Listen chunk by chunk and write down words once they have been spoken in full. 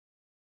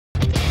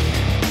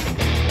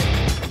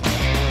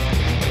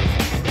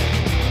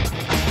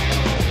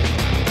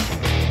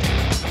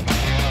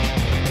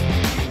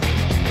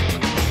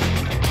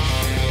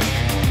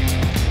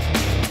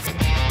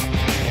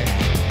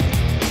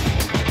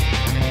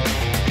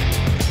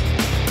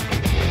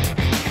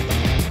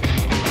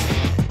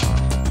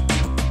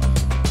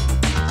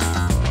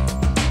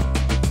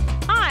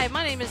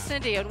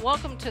and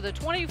welcome to the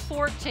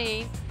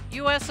 2014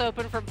 U.S.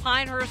 Open from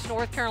Pinehurst,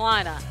 North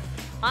Carolina.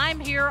 I'm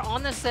here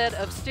on the set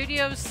of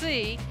Studio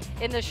C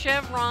in the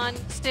Chevron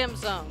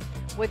STEMZone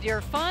with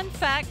your fun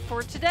fact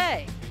for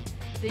today.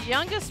 The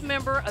youngest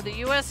member of the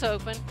U.S.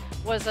 Open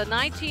was a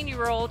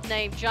 19-year-old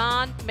named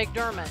John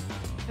McDermott,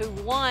 who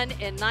won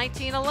in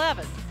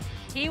 1911.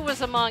 He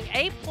was among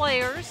 8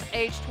 players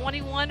aged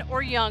 21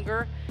 or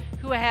younger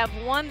who have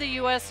won the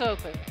U.S.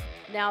 Open.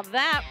 Now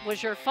that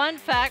was your fun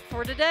fact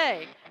for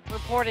today.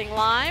 Reporting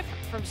live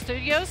from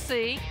Studio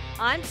C,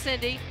 I'm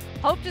Cindy.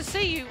 Hope to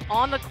see you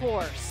on the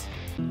course.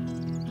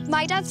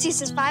 My dad sees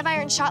his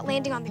 5-iron shot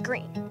landing on the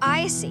green.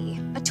 I see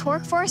a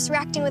torque force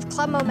reacting with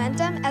club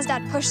momentum as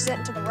Dad pushes it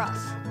into the rough.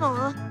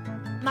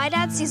 Aww. My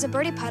dad sees a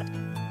birdie putt.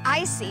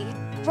 I see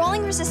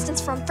rolling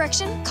resistance from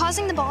friction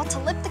causing the ball to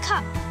lip the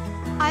cup.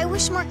 I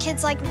wish more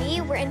kids like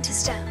me were into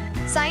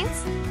STEM.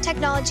 Science,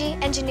 technology,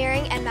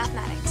 engineering, and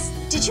mathematics.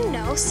 Did you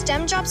know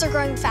STEM jobs are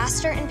growing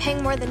faster and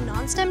paying more than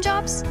non-STEM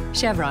jobs?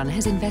 Chevron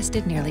has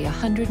invested nearly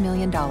 $100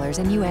 million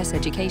in U.S.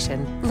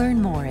 education.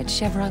 Learn more at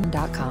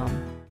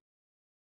Chevron.com.